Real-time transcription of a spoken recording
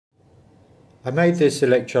I made this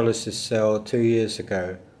electrolysis cell 2 years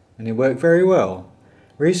ago and it worked very well.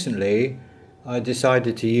 Recently I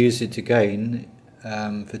decided to use it again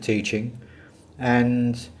for teaching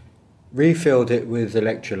and refilled it with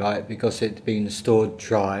electrolyte because it had been stored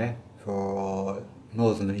dry for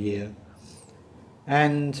more than a year.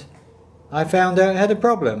 And I found out it had a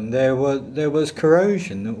problem. There was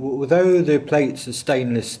corrosion. Although the plates are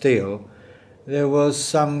stainless steel, there was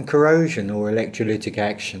some corrosion or electrolytic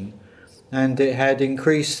action, and it had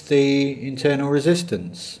increased the internal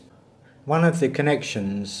resistance. One of the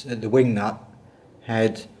connections at the wing nut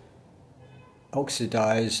had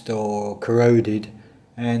oxidized or corroded,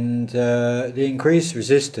 and the increased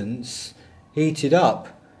resistance heated up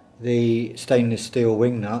the stainless steel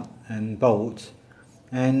wing nut and bolt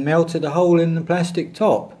and melted a hole in the plastic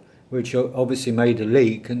top, which obviously made a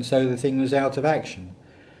leak, and so the thing was out of action.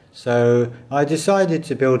 So I decided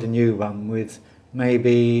to build a new one with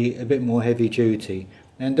maybe a bit more heavy duty,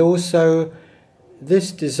 and also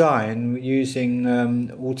this design using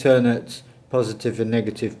alternate positive and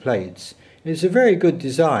negative plates is a very good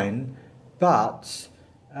design, but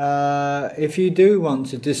if you do want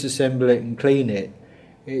to disassemble it and clean it,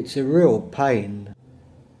 it's a real pain.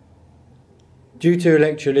 Due to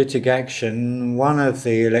electrolytic action, one of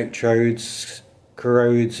the electrodes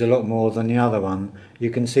corrodes a lot more than the other one. You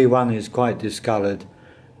can see one is quite discoloured,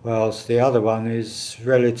 whilst the other one is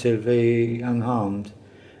relatively unharmed.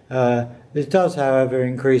 This does, however,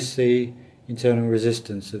 increase the internal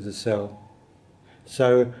resistance of the cell.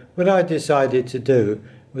 So what I decided to do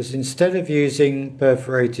was, instead of using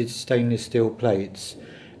perforated stainless steel plates,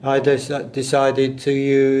 I decided to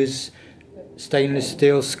use stainless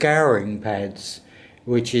steel scouring pads,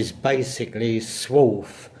 which is basically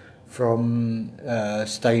swarf from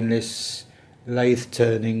stainless lathe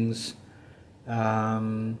turnings,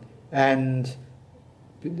 and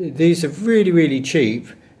these are really cheap,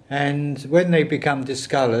 and when they become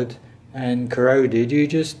discoloured and corroded, you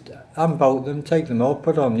just unbolt them, take them off,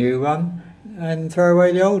 put on a new one and throw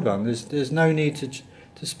away the old one. There's no need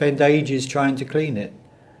to spend ages trying to clean it.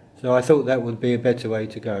 So I thought that would be a better way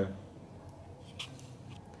to go.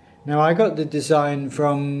 Now, I got the design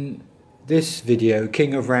from this video,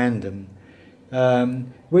 King of Random,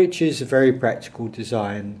 which is a very practical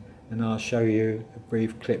design, and I'll show you a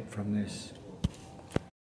brief clip from this.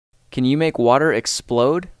 Can you make water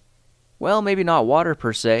explode? Well, maybe not water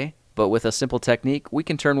per se, but with a simple technique, we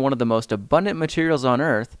can turn one of the most abundant materials on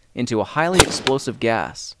Earth into a highly explosive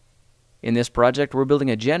gas. In this project, we're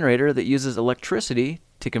building a generator that uses electricity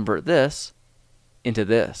to convert this into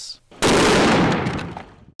this.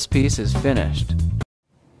 This piece is finished.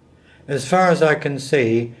 As far as I can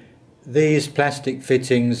see, these plastic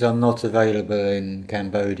fittings are not available in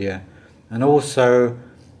Cambodia, and also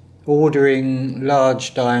ordering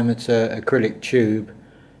large diameter acrylic tube,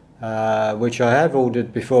 which I have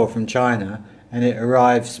ordered before from China, and it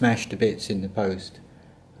arrived smashed to bits in the post.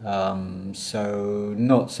 So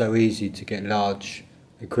not so easy to get large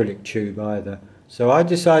acrylic tube either. So I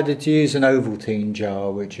decided to use an Ovaltine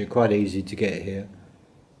jar, which are quite easy to get here.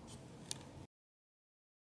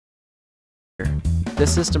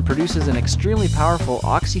 This system produces an extremely powerful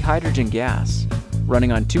oxyhydrogen gas.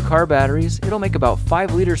 Running on 2 car batteries, it'll make about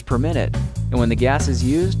 5 liters per minute, and when the gas is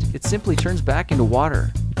used, it simply turns back into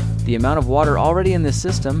water. The amount of water already in this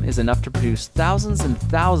system is enough to produce thousands and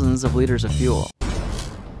thousands of liters of fuel.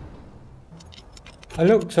 I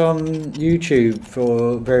looked on YouTube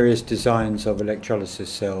for various designs of electrolysis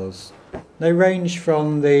cells. They range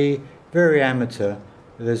from the very amateur,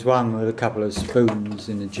 there's one with a couple of spoons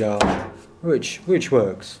in a jar, which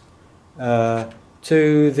works,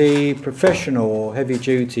 to the professional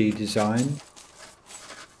heavy-duty design.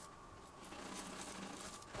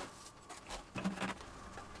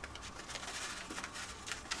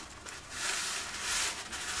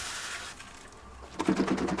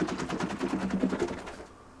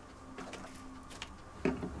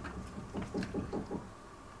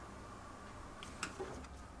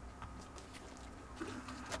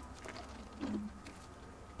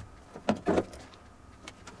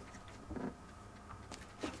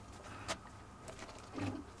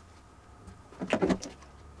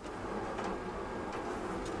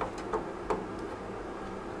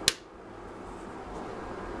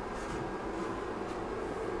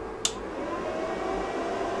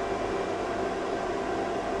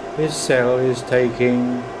 This cell is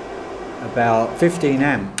taking about 15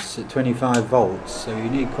 amps at 25 volts, so you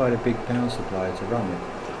need quite a big power supply to run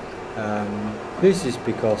it. This is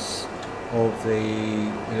because of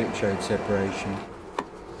the electrode separation.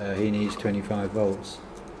 He needs 25 volts.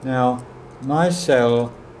 Now, my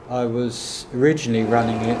cell, I was originally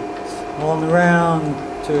running it on around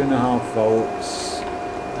 2.5 volts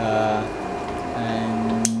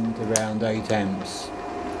and around 8 amps.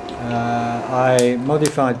 I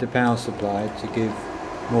modified the power supply to give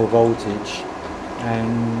more voltage,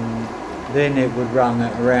 and then it would run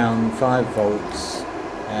at around 5 volts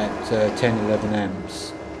at 10-11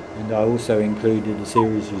 amps. And I also included a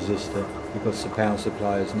series resistor because the power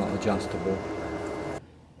supply is not adjustable.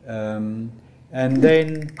 And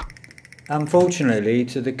then, unfortunately,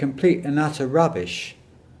 to the complete and utter rubbish,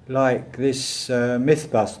 like this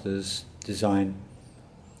Mythbusters design.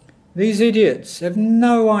 These idiots have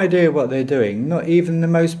no idea what they're doing, not even the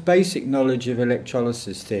most basic knowledge of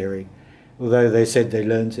electrolysis theory, although they said they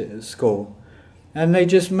learnt it at school. And they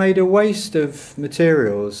just made a waste of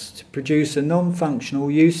materials to produce a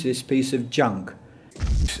non-functional, useless piece of junk.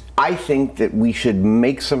 I think that we should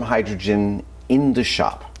make some hydrogen in the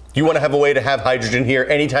shop. You want to have a way to have hydrogen here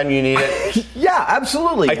anytime you need it? Yeah,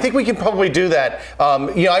 absolutely. I think we can probably do that.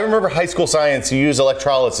 You know, I remember high school science, you use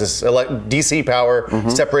electrolysis. DC power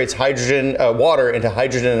separates hydrogen, water into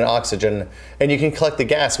hydrogen and oxygen, and you can collect the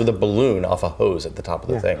gas with a balloon off a hose at the top of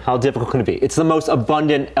the thing. How difficult can it be? It's the most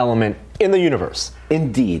abundant element in the universe.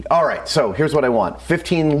 Indeed. All right, so here's what I want.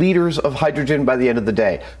 15 liters of hydrogen by the end of the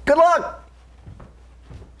day. Good luck!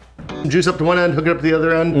 Juice up to one end, hook it up to the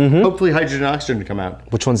other end. Hopefully hydrogen and oxygen to come out.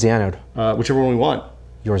 Which one's the anode? Whichever one we want.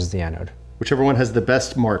 Yours is the anode. Whichever one has the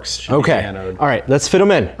best marks should be the anode. All right, let's fit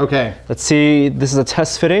them in. Okay. Let's see, this is a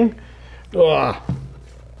test fitting. Ugh.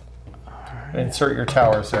 Insert your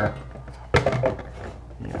tower, sir. Yeah,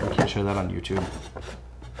 we can't show that on YouTube.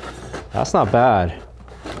 That's not bad.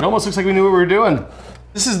 It almost looks like we knew what we were doing.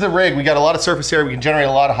 This is the rig. We got a lot of surface area. We can generate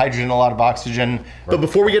a lot of hydrogen, a lot of oxygen. But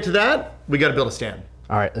before we get to that, we got to build a stand.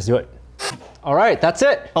 All right, let's do it. All right, that's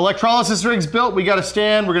it. Electrolysis rig's built. We got a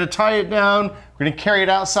stand. We're going to tie it down. We're going to carry it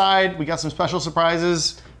outside. We got some special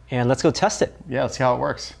surprises. And let's go test it. Yeah, let's see how it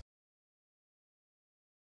works.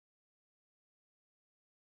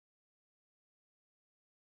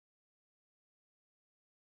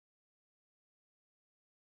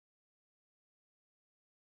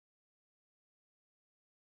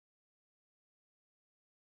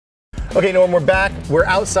 Okay, Norm, we're back. We're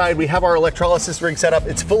outside. We have our electrolysis rig set up.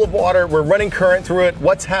 It's full of water. We're running current through it.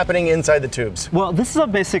 What's happening inside the tubes? Well, this is a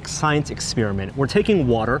basic science experiment. We're taking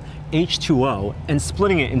water, H2O, and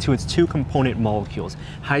splitting it into its two component molecules,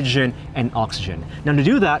 hydrogen and oxygen. Now to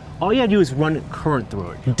do that, all you gotta do is run current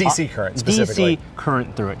through it. DC current, specifically. DC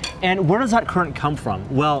current through it. And where does that current come from?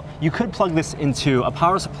 Well, you could plug this into a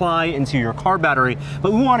power supply, into your car battery,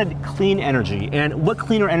 but we wanted clean energy. And what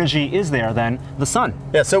cleaner energy is there than the sun?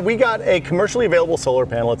 Yeah, so we got a commercially available solar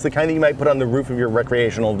panel. It's the kind that you might put on the roof of your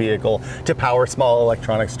recreational vehicle to power small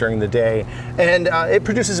electronics during the day. And it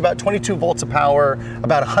produces about 22 volts of power,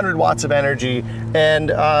 about 100 watts of energy, and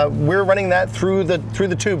we're running that through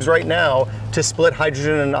the tubes right now to split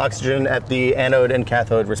hydrogen and oxygen at the anode and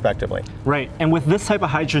cathode respectively. Right, and with this type of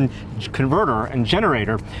hydrogen converter and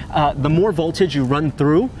generator, the more voltage you run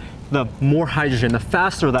through, the more hydrogen, the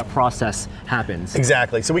faster that process happens.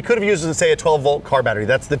 Exactly. So we could have used, say, a 12-volt car battery.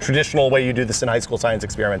 That's the traditional way you do this in high school science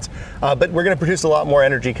experiments. But we're going to produce a lot more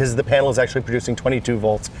energy because the panel is actually producing 22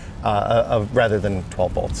 volts rather than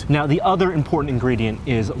 12 volts. Now, the other important ingredient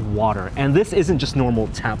is water. And this isn't just normal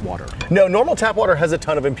tap water. No, normal tap water has a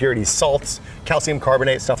ton of impurities, salts, calcium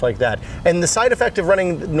carbonate, stuff like that. And the side effect of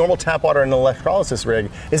running normal tap water in an electrolysis rig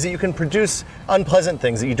is that you can produce unpleasant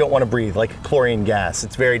things that you don't want to breathe, like chlorine gas.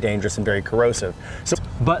 It's very dangerous and very corrosive.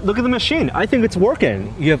 But look at the machine. I think it's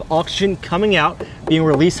working. You have oxygen coming out, being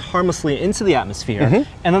released harmlessly into the atmosphere,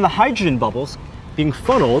 and then the hydrogen bubbles being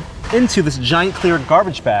funneled into this giant clear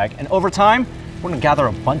garbage bag. And over time, we're going to gather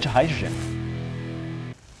a bunch of hydrogen.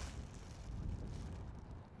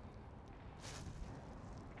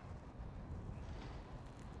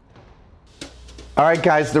 All right,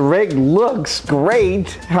 guys, the rig looks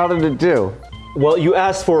great. How did it do? Well, you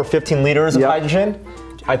asked for 15 liters of hydrogen.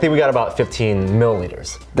 I think we got about 15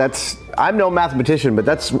 milliliters. I'm no mathematician, but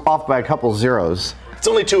that's off by a couple zeros. It's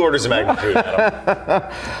only 2 orders of magnitude,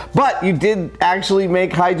 Adam. But you did actually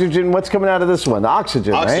make hydrogen. What's coming out of this one? The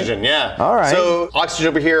oxygen, right? Oxygen, yeah. All right. So oxygen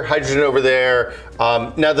over here, hydrogen over there.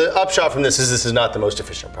 Now the upshot from this is not the most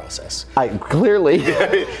efficient process. Clearly.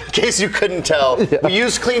 In case you couldn't tell, we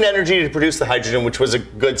used clean energy to produce the hydrogen, which was a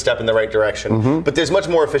good step in the right direction. But there's much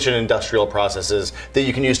more efficient industrial processes that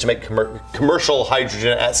you can use to make commercial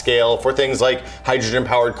hydrogen at scale for things like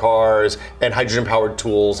hydrogen-powered cars and hydrogen-powered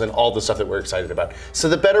tools and all the stuff that we're excited about. So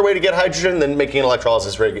the better way to get hydrogen than making an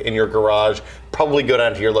electrolysis rig in your garage, probably go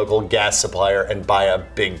down to your local gas supplier and buy a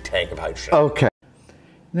big tank of hydrogen. Okay.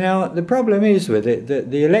 Now the problem is with it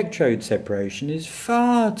that the electrode separation is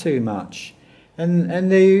far too much, and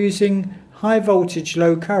they're using high voltage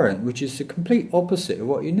low current, which is the complete opposite of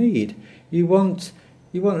what you need. You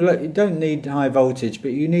don't need high voltage,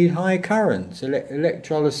 but you need high current.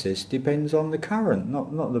 Electrolysis depends on the current,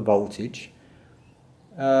 not the voltage.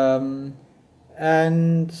 And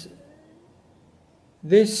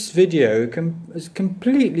this video has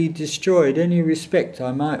completely destroyed any respect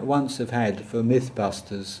I might once have had for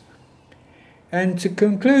Mythbusters. And to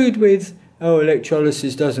conclude with, oh,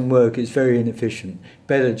 electrolysis doesn't work, it's very inefficient,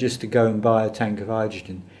 better just to go and buy a tank of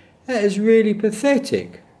hydrogen. That is really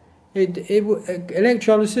pathetic.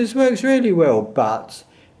 Electrolysis works really well, but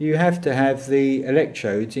you have to have the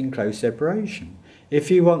electrodes in close separation. If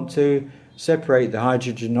you want to separate the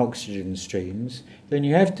hydrogen-oxygen streams, then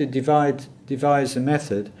you have to devise a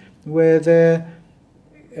method where they're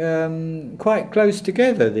quite close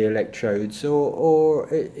together, the electrodes, or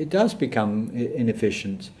it does become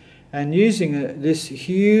inefficient. And using this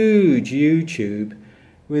huge U-tube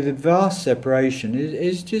with a vast separation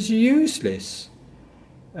is just useless.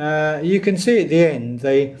 You can see at the end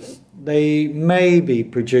they maybe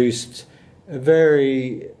produced a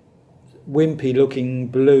very wimpy looking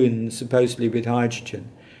balloon supposedly with hydrogen,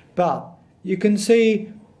 but you can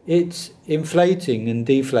see it's inflating and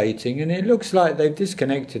deflating, and it looks like they've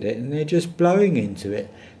disconnected it and they're just blowing into it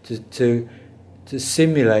to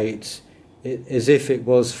simulate it as if it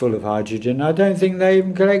was full of hydrogen. I don't think they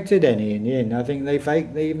even collected any in the end. I think they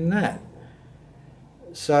faked even that.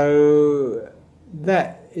 So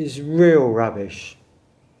that is real rubbish.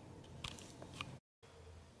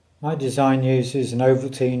 My design uses an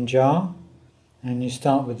Ovaltine jar, and you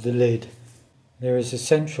start with the lid. There is a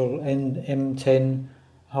central M10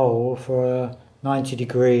 hole for a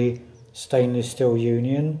 90-degree stainless steel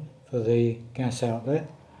union for the gas outlet,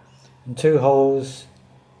 and two holes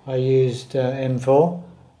I used M4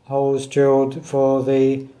 holes drilled for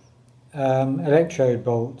the electrode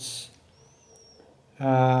bolts.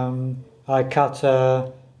 I cut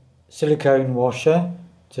a silicone washer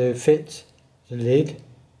to fit the lid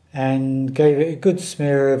and gave it a good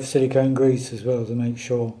smear of silicone grease as well to make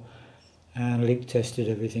sure, and leak tested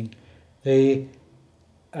everything. The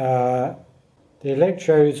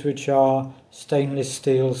electrodes, which are stainless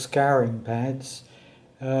steel scouring pads,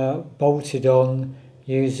 bolted on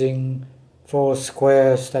using 4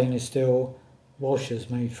 square stainless steel washers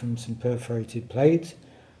made from some perforated plate,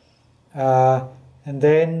 and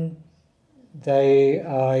then they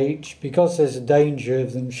are each, because there's a danger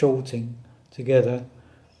of them shorting together,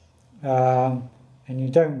 and you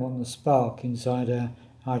don't want the spark inside a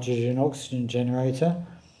hydrogen oxygen generator,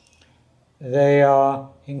 they are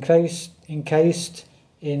encased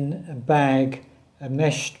in a bag, a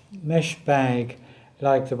mesh bag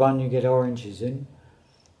like the one you get oranges in,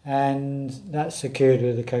 and that's secured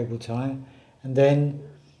with a cable tie, and then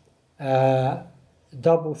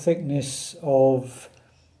double thickness of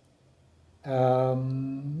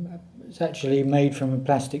it's actually made from a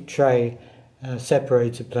plastic tray,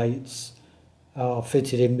 separator plates are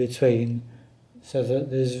fitted in between, so that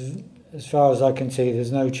there's, as far as I can see,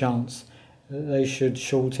 there's no chance that they should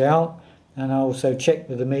short out. And I also check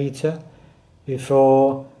with the meter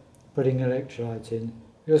before putting electrolyte in,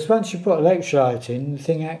 because once you put electrolyte in, the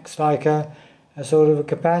thing acts like a sort of a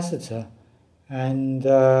capacitor, and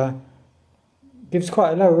gives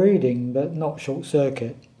quite a low reading but not short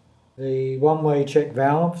circuit. The one-way check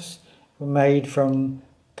valves were made from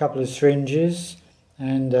a couple of syringes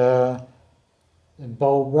and a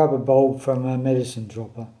rubber bulb from a medicine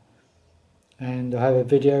dropper. And I have a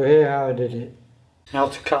video here how I did it. How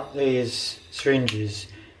to cut these syringes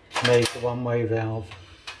to make a one-way valve.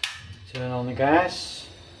 Turn on the gas.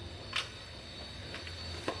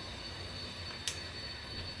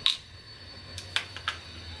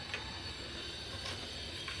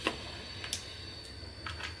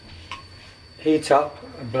 Heat up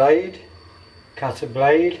a blade, cut a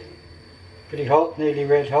blade, pretty hot, nearly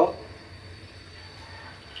red hot.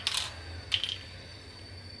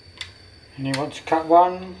 And you want to cut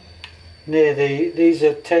one near these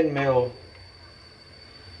are 10mm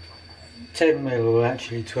or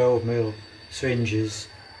actually 12mm syringes,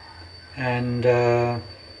 and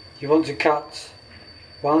you want to cut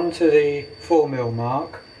one to the 4mm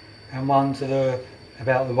mark and one to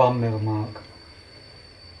about the 1mm mark.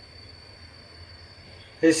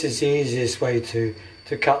 This is the easiest way to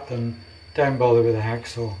cut them. Don't bother with a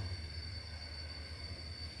hacksaw.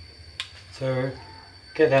 So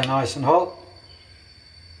get that nice and hot.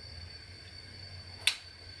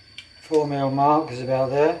 4mm mark is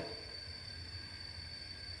about there.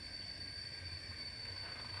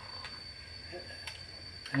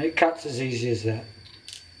 and it cuts as easy as that.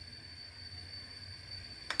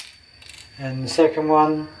 And the second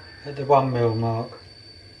one at the 1 mil mark.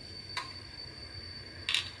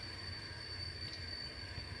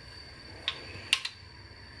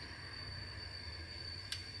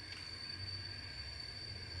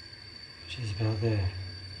 Which is about there.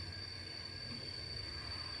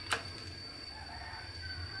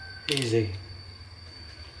 Easy.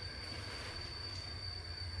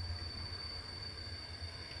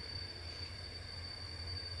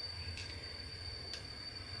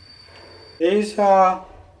 These are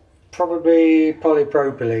probably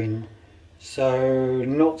polypropylene, so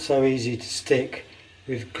not so easy to stick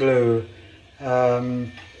with glue. I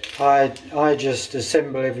just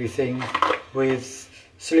assemble everything with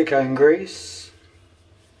silicone grease.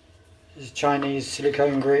 This is Chinese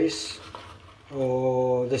silicone grease,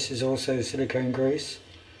 or this is also silicone grease,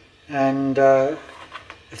 and a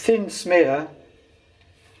thin smear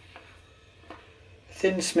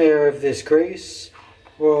of this grease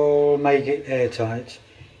will make it airtight.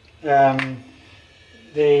 The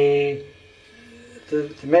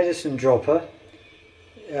medicine dropper,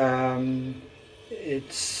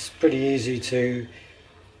 it's pretty easy to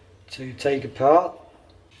take apart.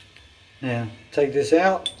 Now take this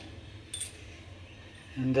out,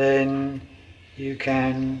 and then you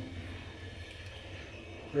can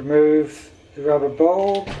remove the rubber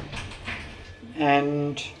bulb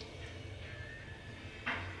and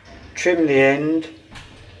trim the end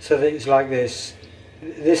so that it's like this.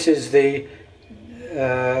 This is the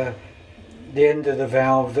end of the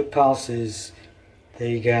valve that passes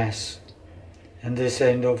the gas, and this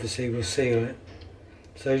end obviously will seal it.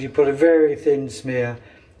 So you put a very thin smear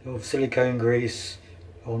of silicone grease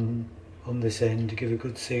on this end to give a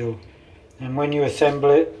good seal, and when you assemble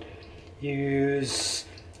it you use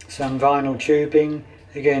some vinyl tubing,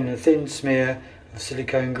 again a thin smear of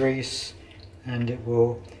silicone grease, and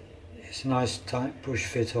it's a nice tight push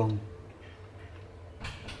fit on.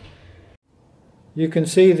 You can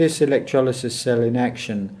see this electrolysis cell in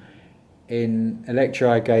action in a lecture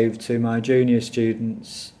I gave to my junior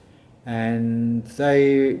students, and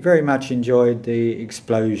they very much enjoyed the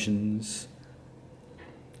explosions.